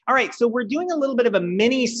All right, so we're doing a little bit of a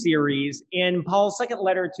mini series in Paul's second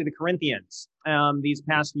letter to the Corinthians these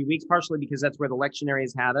past few weeks, partially because that's where the lectionary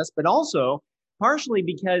has had us, but also partially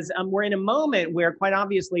because we're in a moment where quite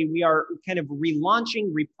obviously we are kind of relaunching,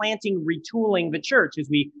 replanting, retooling the church. As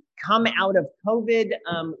we come out of COVID,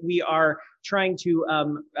 we are trying to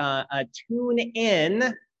tune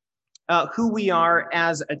in who we are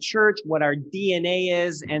as a church, what our DNA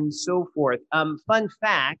is, and so forth. Fun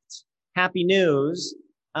fact, happy news.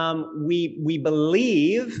 We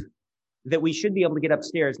believe that we should be able to get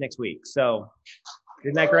upstairs next week. So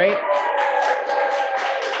isn't that great?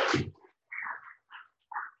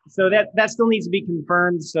 So that still needs to be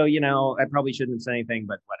confirmed. So, I probably shouldn't say anything,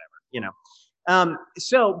 but whatever,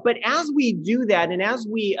 but as we do that, and as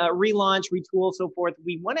we relaunch, retool, so forth,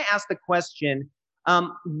 we want to ask the question,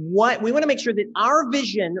 what we want to make sure that our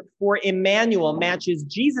vision for Emmanuel matches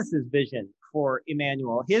Jesus's vision for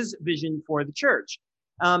Emmanuel, his vision for the church.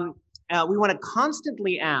 We want to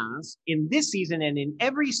constantly ask in this season and in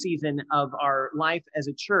every season of our life as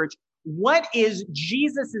a church, what is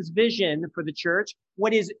Jesus's vision for the church?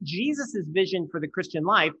 What is Jesus's vision for the Christian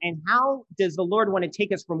life? And how does the Lord want to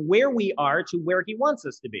take us from where we are to where he wants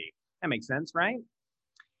us to be? That makes sense, right?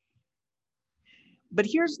 But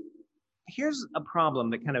here's a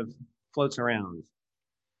problem that kind of floats around.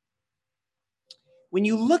 When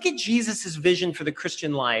you look at Jesus's vision for the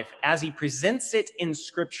Christian life as he presents it in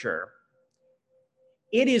Scripture,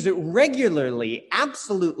 it is regularly,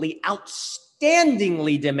 absolutely,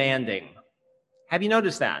 outstandingly demanding. Have you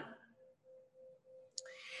noticed that?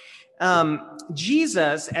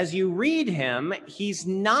 Jesus, as you read him, he's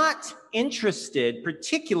not interested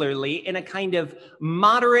particularly in a kind of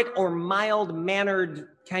moderate or mild-mannered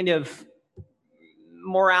kind of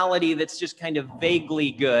morality that's just kind of vaguely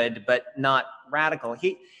good, but not radical.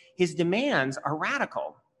 His demands are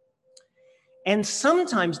radical. And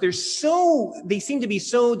sometimes they seem to be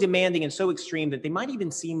so demanding and so extreme that they might even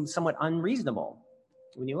seem somewhat unreasonable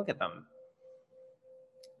when you look at them.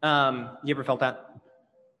 You ever felt that?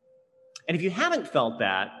 And if you haven't felt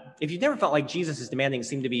that, if you've never felt like Jesus' demanding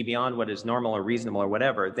seem to be beyond what is normal or reasonable or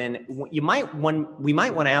whatever, then we might want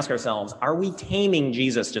to ask ourselves, are we taming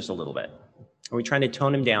Jesus just a little bit? Are we trying to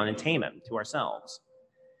tone him down and tame him to ourselves?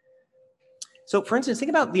 So, for instance, think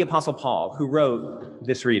about the Apostle Paul, who wrote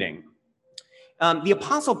this reading. The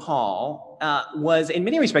Apostle Paul was, in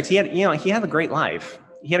many respects, he had a great life.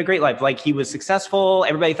 He had a great life. Like, he was successful.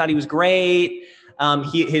 Everybody thought he was great.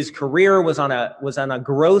 His career was on a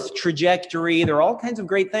growth trajectory. There are all kinds of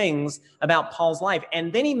great things about Paul's life.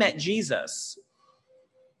 And then he met Jesus.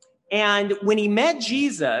 And when he met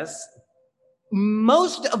Jesus,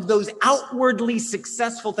 most of those outwardly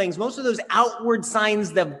successful things, most of those outward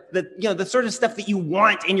signs, the sort of stuff that you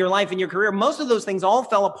want in your life and your career, most of those things all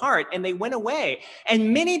fell apart and they went away.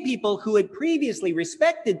 And many people who had previously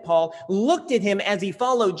respected Paul looked at him as he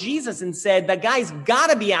followed Jesus and said, "The guy's got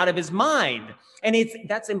to be out of his mind." And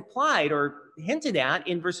that's implied or hinted at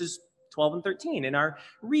in verses 12 and 13 in our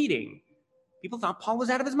reading. People thought Paul was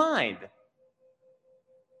out of his mind.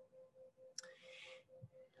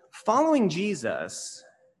 Following Jesus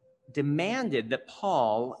demanded that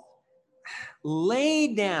Paul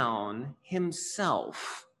lay down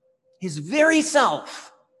himself, his very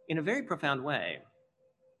self, in a very profound way.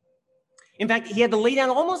 In fact, he had to lay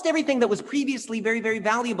down almost everything that was previously very, very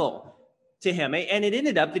valuable to him. And it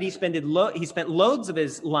ended up that he spent loads of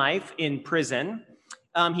his life in prison.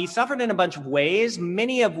 He suffered in a bunch of ways,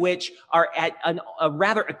 many of which are at a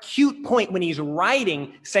rather acute point when he's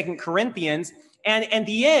writing 2 Corinthians. And at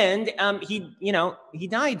the end, he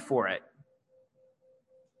died for it.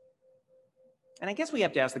 And I guess we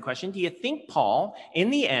have to ask the question, do you think Paul, in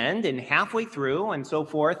the end and halfway through and so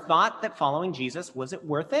forth, thought that following Jesus, was it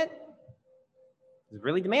worth it? It was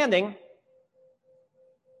really demanding.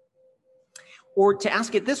 Or to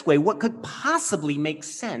ask it this way, what could possibly make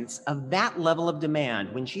sense of that level of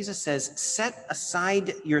demand when Jesus says, set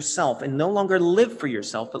aside yourself and no longer live for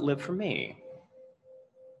yourself, but live for me?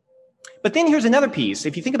 But then here's another piece.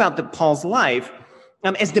 If you think about Paul's life,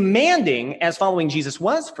 as demanding as following Jesus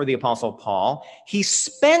was for the Apostle Paul, he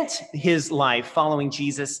spent his life following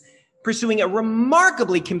Jesus, pursuing a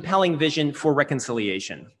remarkably compelling vision for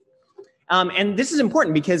reconciliation. And this is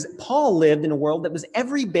important because Paul lived in a world that was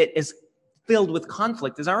every bit as filled with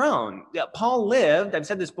conflict as our own. Paul lived, I've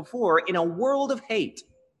said this before, in a world of hate.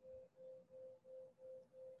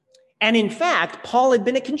 And in fact, Paul had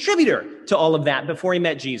been a contributor to all of that before he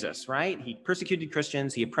met Jesus, right? He persecuted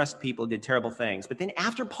Christians, he oppressed people, did terrible things. But then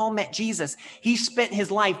after Paul met Jesus, he spent his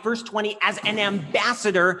life, verse 20, as an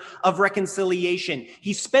ambassador of reconciliation.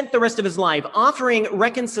 He spent the rest of his life offering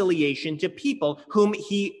reconciliation to people whom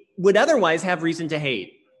he would otherwise have reason to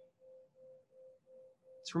hate.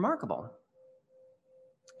 It's remarkable.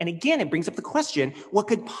 And again, it brings up the question, what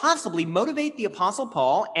could possibly motivate the Apostle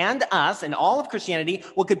Paul and us and all of Christianity,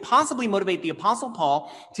 what could possibly motivate the Apostle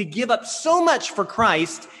Paul to give up so much for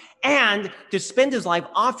Christ and to spend his life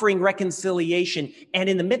offering reconciliation and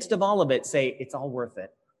in the midst of all of it say, it's all worth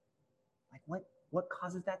it? Like what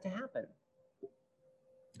causes that to happen?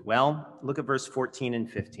 Well, look at verse 14 and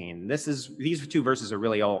 15. These two verses are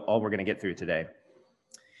really all we're going to get through today.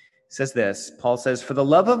 It says this, Paul says, for the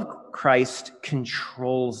love of Christ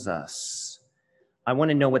controls us. I want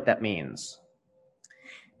to know what that means.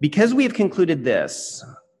 Because we have concluded this,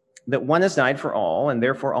 that one has died for all, and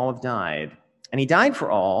therefore all have died. And he died for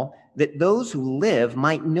all, that those who live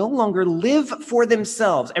might no longer live for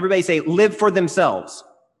themselves. Everybody say, live for themselves.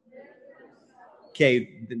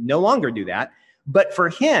 Okay, no longer do that. But for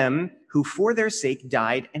him who for their sake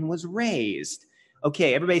died and was raised.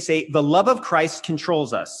 Okay, everybody say, the love of Christ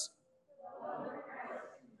controls us.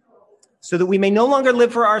 So that we may no longer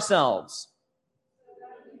live for ourselves.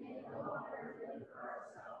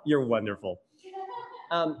 You're wonderful.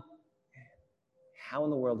 How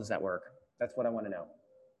in the world does that work? That's what I want to know.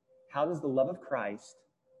 How does the love of Christ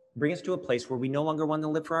bring us to a place where we no longer want to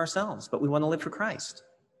live for ourselves, but we want to live for Christ?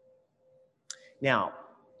 Now,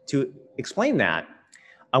 to explain that,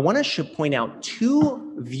 I want to point out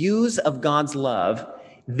two views of God's love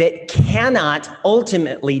that cannot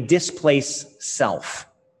ultimately displace self.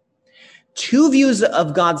 Two views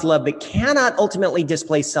of God's love that cannot ultimately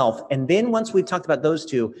displace self. And then once we've talked about those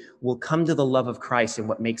two, we'll come to the love of Christ and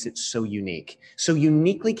what makes it so unique, so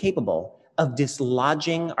uniquely capable of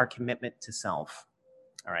dislodging our commitment to self.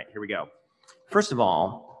 All right, here we go. First of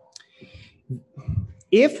all,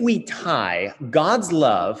 if we tie God's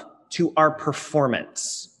love to our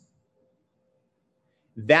performance,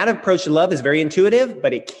 that approach to love is very intuitive,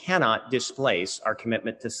 but it cannot displace our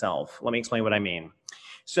commitment to self. Let me explain what I mean.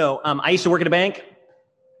 So I used to work at a bank,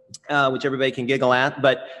 which everybody can giggle at,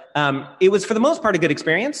 but it was for the most part a good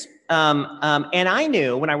experience. And I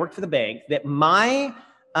knew when I worked for the bank that my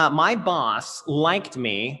boss liked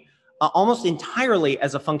me almost entirely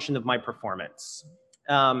as a function of my performance.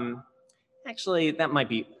 Actually, that might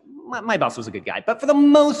be, my boss was a good guy, but for the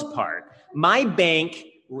most part, my bank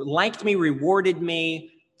liked me, rewarded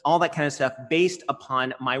me, all that kind of stuff based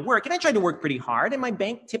upon my work. And I tried to work pretty hard, and my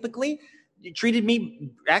bank typically treated me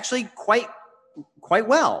actually quite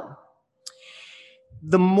well.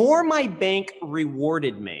 The more my bank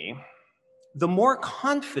rewarded me, the more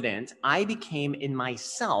confident I became in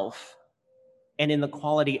myself and in the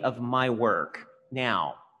quality of my work.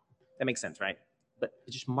 Now, that makes sense, right? But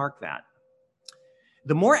just mark that.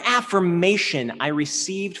 The more affirmation I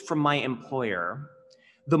received from my employer,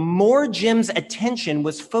 the more Jim's attention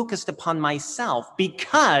was focused upon myself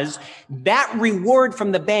because that reward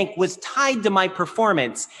from the bank was tied to my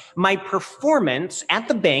performance. My performance at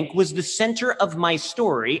the bank was the center of my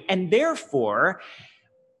story, and therefore,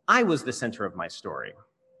 I was the center of my story.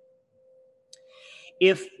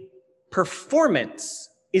 If performance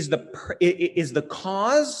is the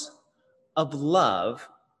cause of love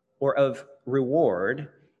or of reward,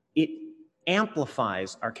 it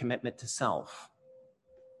amplifies our commitment to self.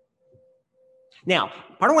 Now,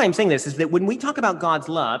 part of why I'm saying this is that when we talk about God's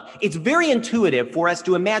love, it's very intuitive for us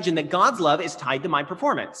to imagine that God's love is tied to my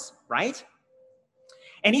performance, right?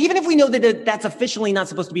 And even if we know that that's officially not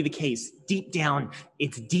supposed to be the case, deep down,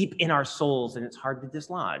 it's deep in our souls and it's hard to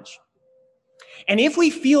dislodge. And if we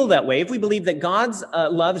feel that way, if we believe that God's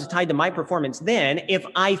love is tied to my performance, then if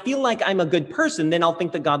I feel like I'm a good person, then I'll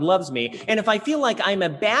think that God loves me. And if I feel like I'm a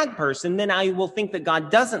bad person, then I will think that God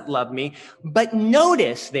doesn't love me. But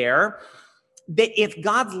notice there that if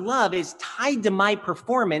God's love is tied to my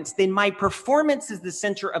performance, then my performance is the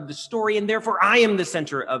center of the story, and therefore I am the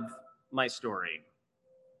center of my story.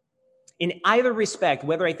 In either respect,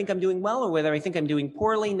 whether I think I'm doing well or whether I think I'm doing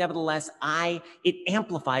poorly, nevertheless, it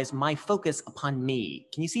amplifies my focus upon me.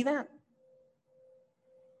 Can you see that?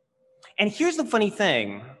 And here's the funny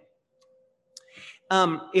thing.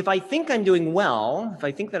 If I think I'm doing well, if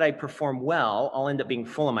I think that I perform well, I'll end up being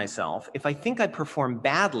full of myself. If I think I perform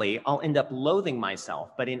badly, I'll end up loathing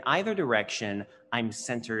myself. But in either direction, I'm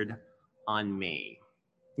centered on me.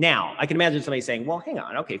 Now, I can imagine somebody saying, well, hang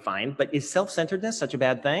on, okay, fine, but is self-centeredness such a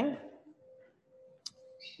bad thing?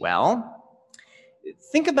 Well,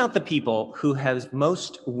 think about the people who have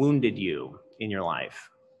most wounded you in your life.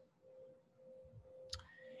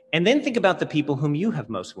 And then think about the people whom you have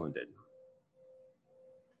most wounded.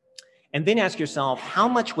 And then ask yourself, how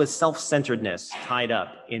much was self-centeredness tied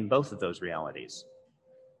up in both of those realities?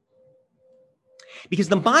 Because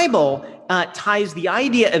the Bible ties the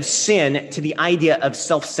idea of sin to the idea of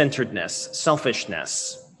self-centeredness,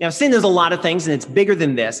 selfishness. Now, sin is a lot of things, and it's bigger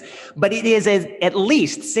than this, but it is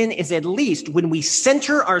sin is at least when we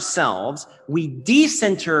center ourselves, we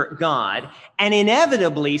decenter God, and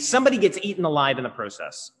inevitably somebody gets eaten alive in the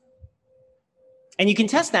process. And you can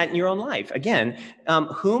test that in your own life. Again,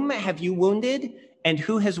 whom have you wounded, and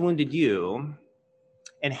who has wounded you,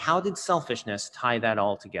 and how did selfishness tie that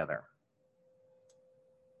all together?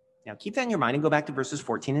 Now, keep that in your mind and go back to verses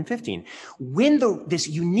 14 and 15. When this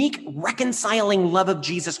unique reconciling love of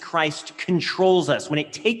Jesus Christ controls us, when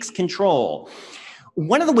it takes control,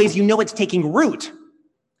 one of the ways you know it's taking root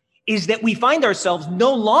is that we find ourselves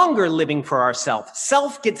no longer living for ourselves.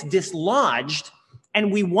 Self gets dislodged,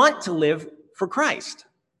 and we want to live for Christ.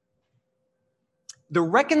 The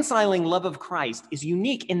reconciling love of Christ is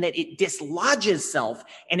unique in that it dislodges self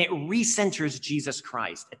and it recenters Jesus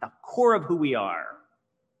Christ at the core of who we are.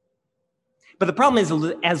 But the problem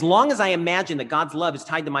is, as long as I imagine that God's love is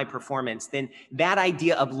tied to my performance, then that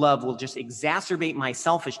idea of love will just exacerbate my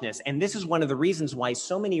selfishness. And this is one of the reasons why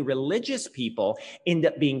so many religious people end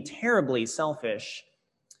up being terribly selfish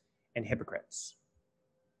and hypocrites.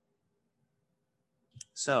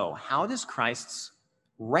 So, how does Christ's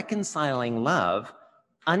reconciling love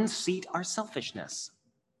unseat our selfishness?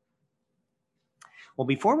 Well,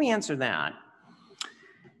 before we answer that,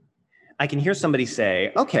 I can hear somebody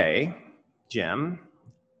say, okay, Jim,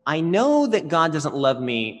 I know that God doesn't love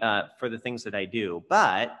me for the things that I do,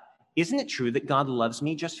 but isn't it true that God loves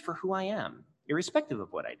me just for who I am, irrespective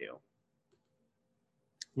of what I do?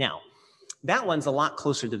 Now, that one's a lot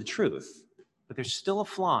closer to the truth, but there's still a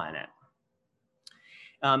flaw in it.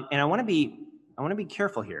 And I want to be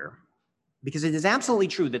careful here, because it is absolutely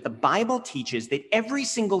true that the Bible teaches that every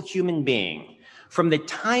single human being, from the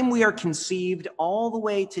time we are conceived all the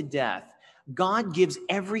way to death, God gives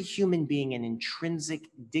every human being an intrinsic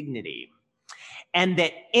dignity, and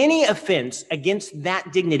that any offense against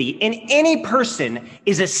that dignity in any person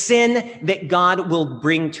is a sin that God will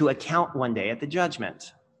bring to account one day at the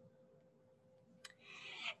judgment.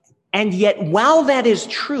 And yet, while that is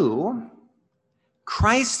true,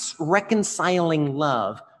 Christ's reconciling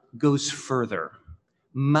love goes further,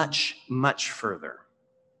 much, much further.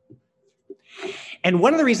 And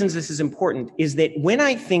one of the reasons this is important is that when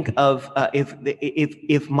I think of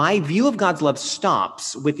if my view of God's love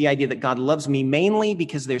stops with the idea that God loves me mainly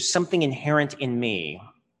because there's something inherent in me,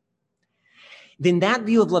 then that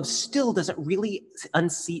view of love still doesn't really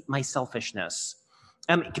unseat my selfishness,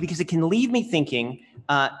 because it can leave me thinking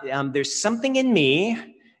there's something in me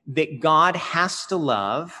that God has to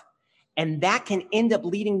love. And that can end up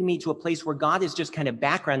leading me to a place where God is just kind of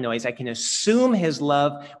background noise. I can assume his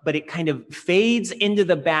love, but it kind of fades into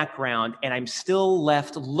the background, and I'm still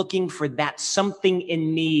left looking for that something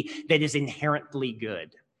in me that is inherently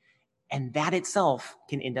good. And that itself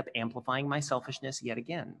can end up amplifying my selfishness yet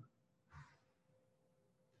again.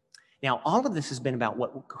 Now, all of this has been about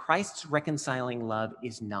what Christ's reconciling love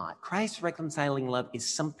is not. Christ's reconciling love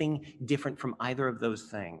is something different from either of those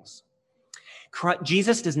things.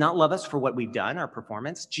 Jesus does not love us for what we've done, our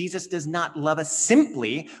performance. Jesus does not love us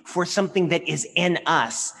simply for something that is in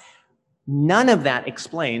us. None of that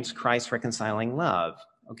explains Christ's reconciling love.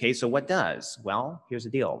 Okay, so what does? Well, here's the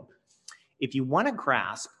deal. If you want to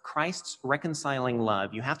grasp Christ's reconciling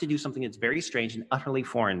love, you have to do something that's very strange and utterly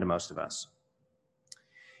foreign to most of us.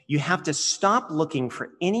 You have to stop looking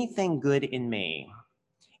for anything good in me,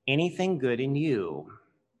 anything good in you.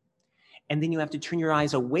 And then you have to turn your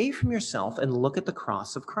eyes away from yourself and look at the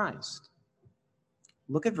cross of Christ.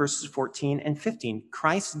 Look at verses 14 and 15.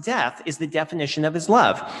 Christ's death is the definition of his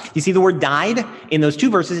love. You see the word died? In those two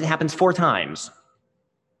verses, it happens 4 times.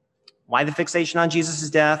 Why the fixation on Jesus'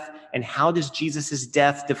 death? And how does Jesus'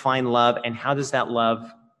 death define love? And how does that love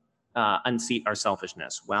unseat our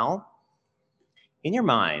selfishness? Well, in your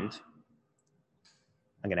mind,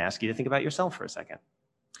 I'm going to ask you to think about yourself for a second.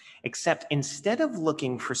 Except instead of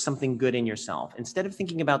looking for something good in yourself, instead of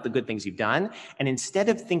thinking about the good things you've done, and instead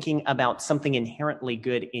of thinking about something inherently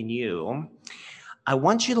good in you, I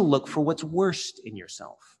want you to look for what's worst in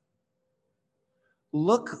yourself.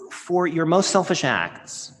 Look for your most selfish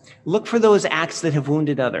acts. Look for those acts that have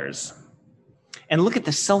wounded others. And look at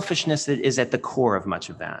the selfishness that is at the core of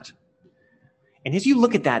much of that. And as you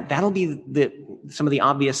look at that, that'll be some of the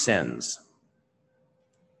obvious sins.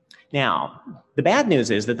 Now, the bad news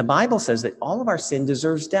is that the Bible says that all of our sin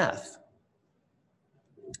deserves death,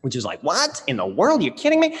 which is like, what in the world? Are you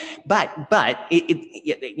kidding me? But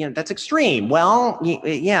that's extreme. Well,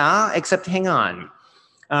 yeah, except hang on.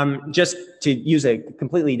 Just to use a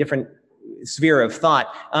completely different sphere of thought,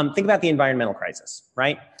 think about the environmental crisis,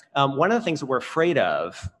 right? One of the things that we're afraid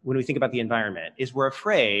of when we think about the environment is we're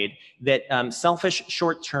afraid that selfish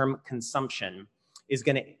short-term consumption is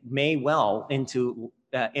going to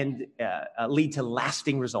lead to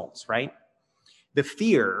lasting results, right? The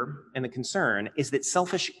fear and the concern is that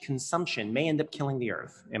selfish consumption may end up killing the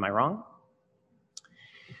earth. Am I wrong?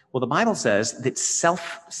 Well, the Bible says that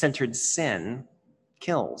self-centered sin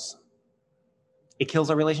kills. It kills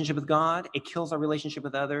our relationship with God, it kills our relationship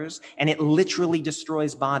with others, and it literally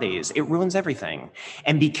destroys bodies. It ruins everything.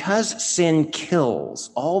 And because sin kills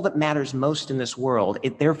all that matters most in this world,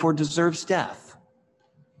 it therefore deserves death.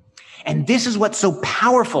 And this is what's so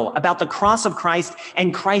powerful about the cross of Christ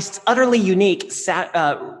and Christ's utterly unique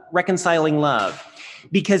reconciling love.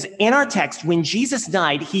 Because in our text, when Jesus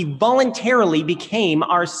died, he voluntarily became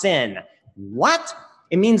our sin. What?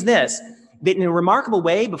 It means this, that in a remarkable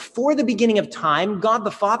way, before the beginning of time, God the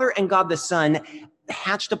Father and God the Son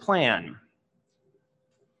hatched a plan.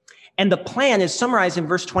 And the plan is summarized in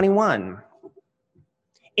verse 21.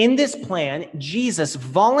 In this plan, Jesus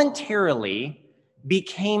voluntarily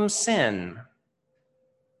became sin.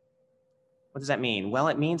 What does that mean? Well,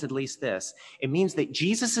 it means at least this. It means that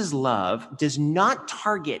Jesus' love does not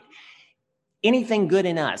target anything good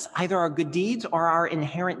in us, either our good deeds or our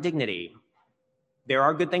inherent dignity. There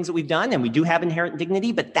are good things that we've done, and we do have inherent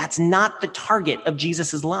dignity, but that's not the target of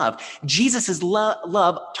Jesus' love. Jesus'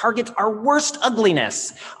 love targets our worst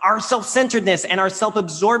ugliness, our self-centeredness and our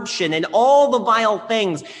self-absorption and all the vile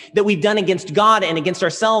things that we've done against God and against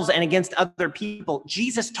ourselves and against other people.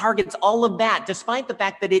 Jesus targets all of that, despite the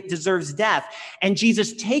fact that it deserves death. And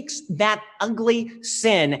Jesus takes that ugly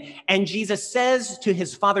sin, and Jesus says to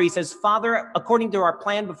his Father, he says, Father, according to our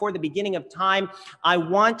plan before the beginning of time, I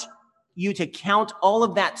want you to count all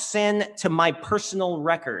of that sin to my personal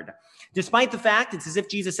record. Despite the fact, it's as if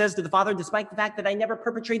Jesus says to the Father, despite the fact that I never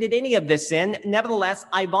perpetrated any of this sin, nevertheless,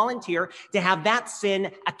 I volunteer to have that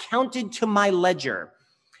sin accounted to my ledger.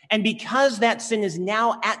 And because that sin is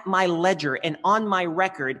now at my ledger and on my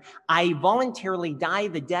record, I voluntarily die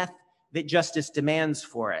the death that justice demands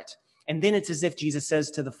for it. And then it's as if Jesus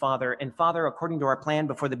says to the Father, and Father, according to our plan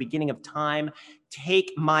before the beginning of time,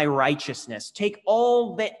 take my righteousness, take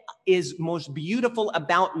all that is most beautiful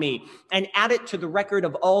about me and add it to the record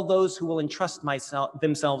of all those who will entrust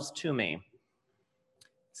themselves to me.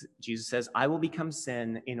 Jesus says, I will become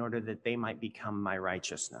sin in order that they might become my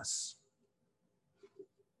righteousness.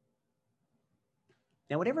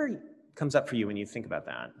 Now, whatever comes up for you when you think about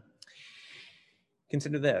that,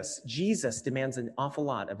 consider this. Jesus demands an awful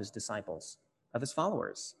lot of his disciples, of his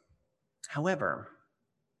followers. However,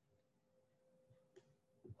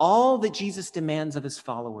 all that Jesus demands of his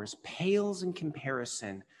followers pales in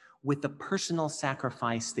comparison with the personal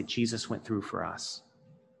sacrifice that Jesus went through for us.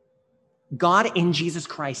 God in Jesus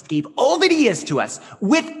Christ gave all that he is to us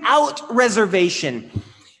without reservation,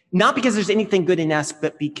 not because there's anything good in us,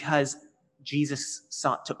 but because Jesus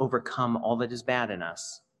sought to overcome all that is bad in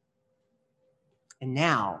us. And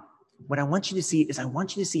now, what I want you to see is I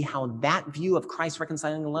want you to see how that view of Christ's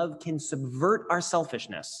reconciling love can subvert our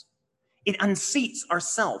selfishness. It unseats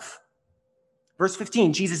ourself. Verse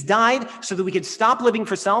 15, Jesus died so that we could stop living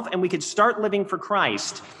for self and we could start living for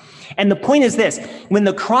Christ. And the point is this, when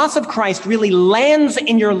the cross of Christ really lands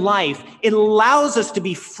in your life, it allows us to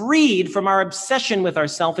be freed from our obsession with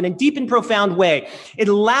ourself in a deep and profound way. It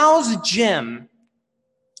allows Jim,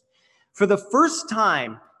 for the first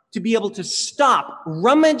time, to be able to stop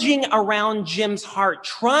rummaging around Jim's heart,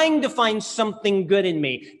 trying to find something good in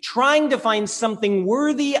me, trying to find something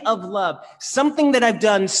worthy of love, something that I've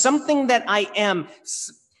done, something that I am.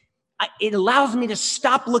 It allows me to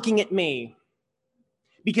stop looking at me,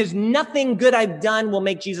 because nothing good I've done will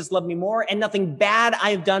make Jesus love me more, and nothing bad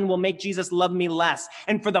I've done will make Jesus love me less.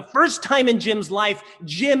 And for the first time in Jim's life,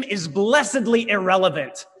 Jim is blessedly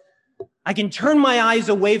irrelevant. I can turn my eyes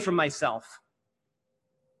away from myself.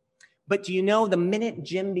 But do you know, the minute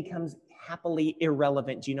Jim becomes happily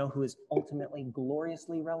irrelevant, do you know who is ultimately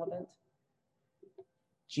gloriously relevant?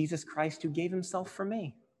 Jesus Christ, who gave himself for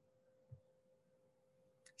me.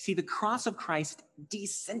 See, the cross of Christ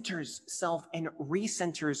decenters self and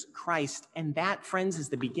recenters Christ. And that, friends, is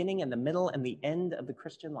the beginning and the middle and the end of the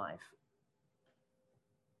Christian life.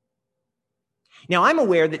 Now, I'm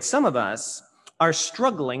aware that some of us are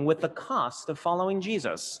struggling with the cost of following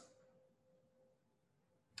Jesus.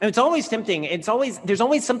 And it's always tempting. There's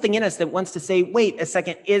always something in us that wants to say, wait a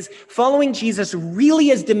second, is following Jesus really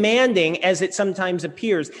as demanding as it sometimes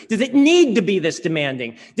appears? Does it need to be this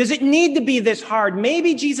demanding? Does it need to be this hard?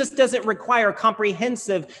 Maybe Jesus doesn't require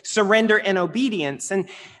comprehensive surrender and obedience. And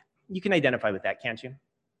you can identify with that, can't you?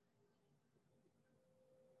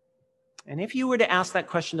 And if you were to ask that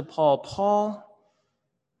question to Paul,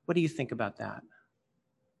 what do you think about that?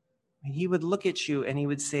 And he would look at you and he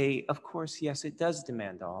would say, of course, yes, it does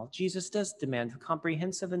demand all. Jesus does demand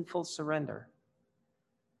comprehensive and full surrender.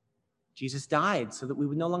 Jesus died so that we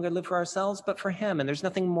would no longer live for ourselves, but for him. And there's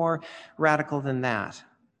nothing more radical than that.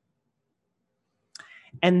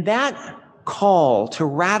 And that call to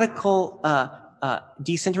radical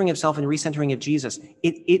decentering of self and recentering of Jesus,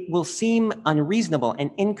 it will seem unreasonable and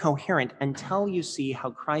incoherent until you see how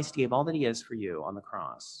Christ gave all that he is for you on the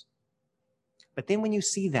cross. But then when you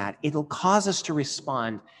see that, it'll cause us to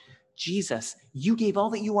respond, Jesus, you gave all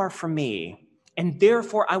that you are for me, and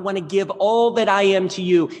therefore I want to give all that I am to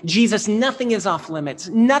you. Jesus, nothing is off limits.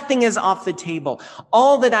 Nothing is off the table.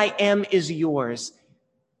 All that I am is yours.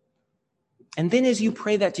 And then as you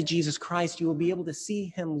pray that to Jesus Christ, you will be able to see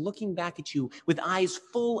him looking back at you with eyes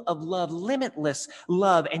full of love, limitless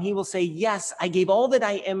love. And he will say, yes, I gave all that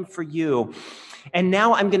I am for you. And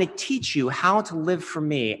now I'm going to teach you how to live for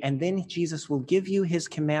me. And then Jesus will give you his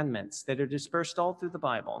commandments that are dispersed all through the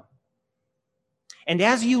Bible. And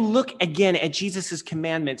as you look again at Jesus'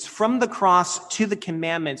 commandments, from the cross to the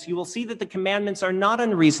commandments, you will see that the commandments are not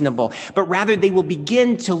unreasonable, but rather they will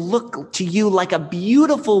begin to look to you like a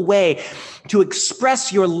beautiful way to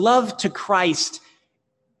express your love to Christ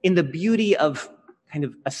in the beauty of kind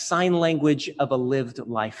of a sign language of a lived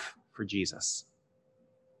life for Jesus.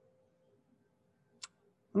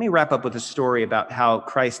 Let me wrap up with a story about how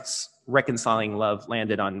Christ's reconciling love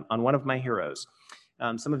landed on one of my heroes.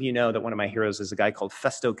 Some of you know that one of my heroes is a guy called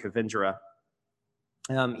Festo Kavindra.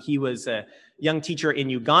 He was a young teacher in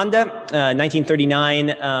Uganda.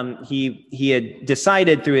 1939, he had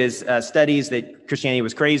decided through his studies that Christianity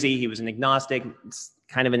was crazy. He was an agnostic,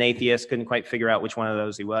 kind of an atheist, couldn't quite figure out which one of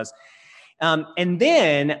those he was. And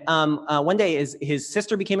then one day his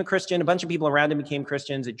sister became a Christian. A bunch of people around him became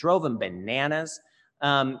Christians. It drove him bananas.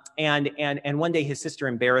 And one day his sister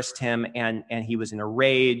embarrassed him, and he was in a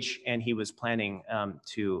rage, and he was planning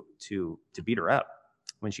to beat her up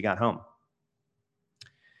when she got home.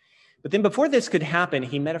 But then before this could happen,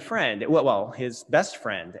 he met a friend, well, his best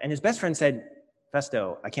friend, and his best friend said,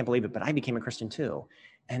 Festo, I can't believe it, but I became a Christian too.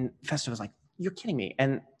 And Festo was like, you're kidding me.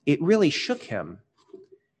 And it really shook him.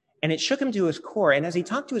 And it shook him to his core. And as he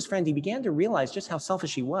talked to his friend, he began to realize just how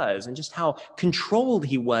selfish he was and just how controlled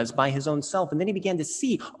he was by his own self. And then he began to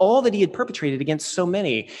see all that he had perpetrated against so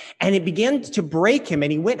many. And it began to break him.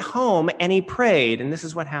 And he went home and he prayed. And this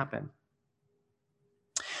is what happened.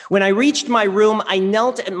 When I reached my room, I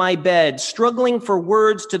knelt at my bed, struggling for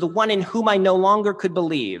words to the one in whom I no longer could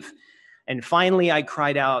believe. And finally, I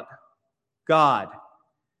cried out, God,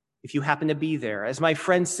 if you happen to be there, as my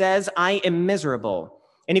friend says, I am miserable.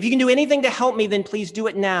 And if you can do anything to help me, then please do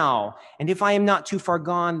it now. And if I am not too far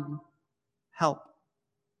gone, help.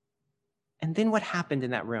 And then what happened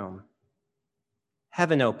in that room?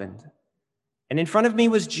 Heaven opened. And in front of me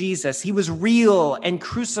was Jesus. He was real and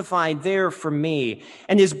crucified there for me.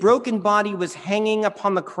 And his broken body was hanging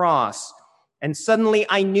upon the cross. And suddenly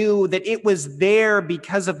I knew that it was there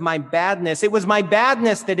because of my badness. It was my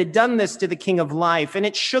badness that had done this to the King of Life, and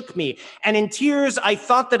it shook me. And in tears, I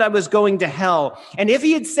thought that I was going to hell. And if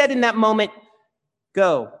he had said in that moment,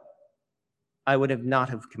 go, I would have not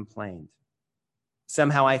have complained.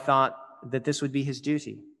 Somehow I thought that this would be his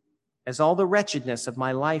duty, as all the wretchedness of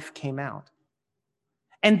my life came out.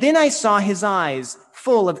 And then I saw his eyes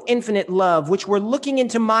full of infinite love, which were looking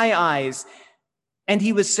into my eyes. And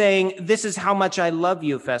he was saying, this is how much I love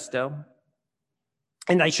you, Festo.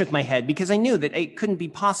 And I shook my head because I knew that it couldn't be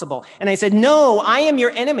possible. And I said, no, I am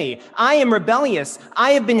your enemy. I am rebellious.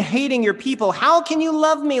 I have been hating your people. How can you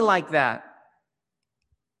love me like that?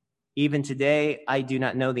 Even today, I do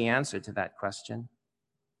not know the answer to that question.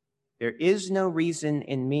 There is no reason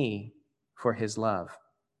in me for his love.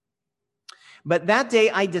 But that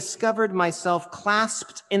day I discovered myself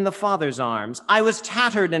clasped in the Father's arms. I was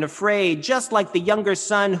tattered and afraid, just like the younger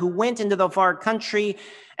son who went into the far country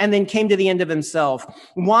and then came to the end of himself.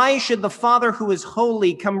 Why should the Father who is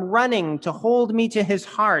holy come running to hold me to his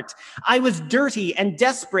heart? I was dirty and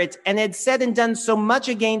desperate and had said and done so much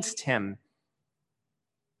against him.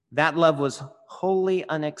 That love was wholly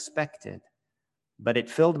unexpected, but it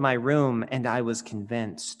filled my room and I was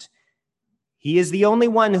convinced. He is the only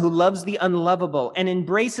one who loves the unlovable and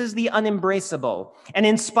embraces the unembraceable. And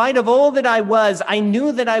in spite of all that I was, I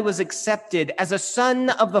knew that I was accepted as a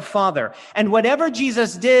son of the Father. And whatever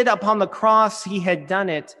Jesus did upon the cross, he had done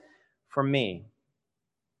it for me.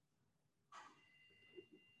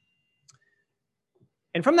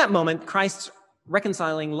 And from that moment, Christ's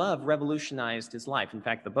reconciling love revolutionized his life. In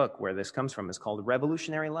fact, the book where this comes from is called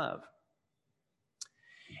Revolutionary Love.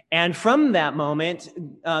 And from that moment,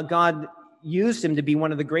 God used him to be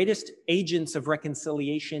one of the greatest agents of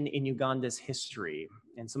reconciliation in Uganda's history.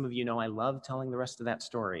 And some of you know I love telling the rest of that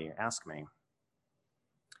story. Ask me.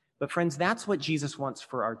 But friends, that's what Jesus wants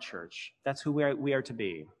for our church. That's who we are to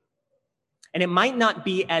be. And it might not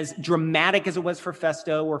be as dramatic as it was for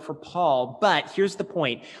Festo or for Paul, but here's the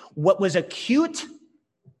point. What was acute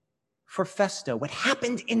for Festo, what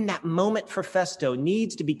happened in that moment for Festo,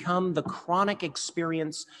 needs to become the chronic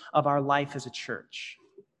experience of our life as a church.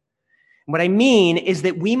 What I mean is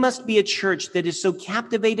that we must be a church that is so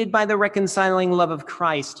captivated by the reconciling love of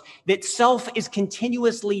Christ that self is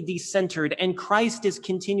continuously decentered and Christ is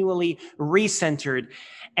continually recentered,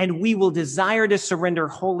 and we will desire to surrender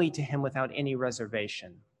wholly to him without any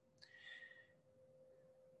reservation.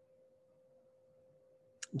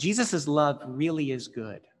 Jesus' love really is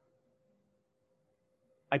good.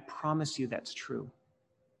 I promise you that's true.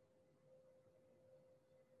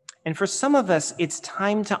 And for some of us, it's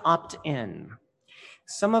time to opt in.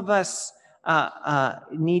 Some of us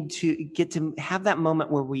need to get to have that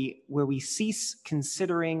moment where we cease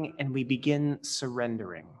considering and we begin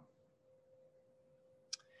surrendering.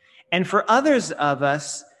 And for others of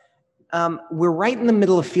us, we're right in the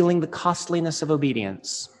middle of feeling the costliness of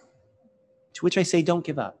obedience, to which I say, don't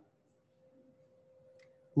give up.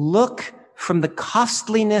 Look from the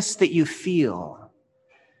costliness that you feel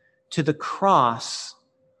to the cross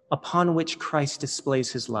upon which Christ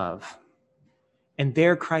displays his love. And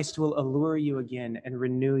there Christ will allure you again and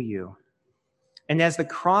renew you. And as the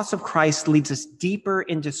cross of Christ leads us deeper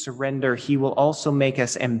into surrender, he will also make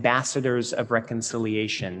us ambassadors of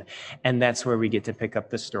reconciliation. And that's where we get to pick up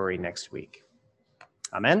the story next week.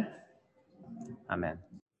 Amen? Amen.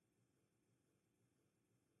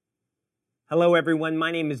 Hello, everyone.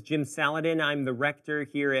 My name is Jim Saladin. I'm the rector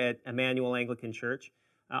here at Emmanuel Anglican Church.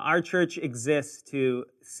 Our church exists to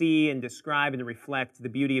see and describe and reflect the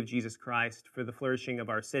beauty of Jesus Christ for the flourishing of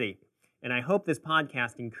our city. And I hope this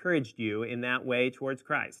podcast encouraged you in that way towards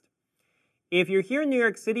Christ. If you're here in New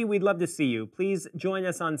York City, we'd love to see you. Please join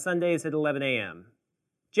us on Sundays at 11 a.m.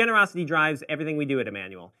 Generosity drives everything we do at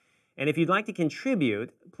Emmanuel. And if you'd like to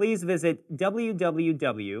contribute, please visit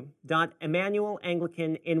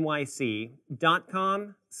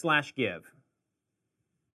www.emmanuelanglicannyc.com/give.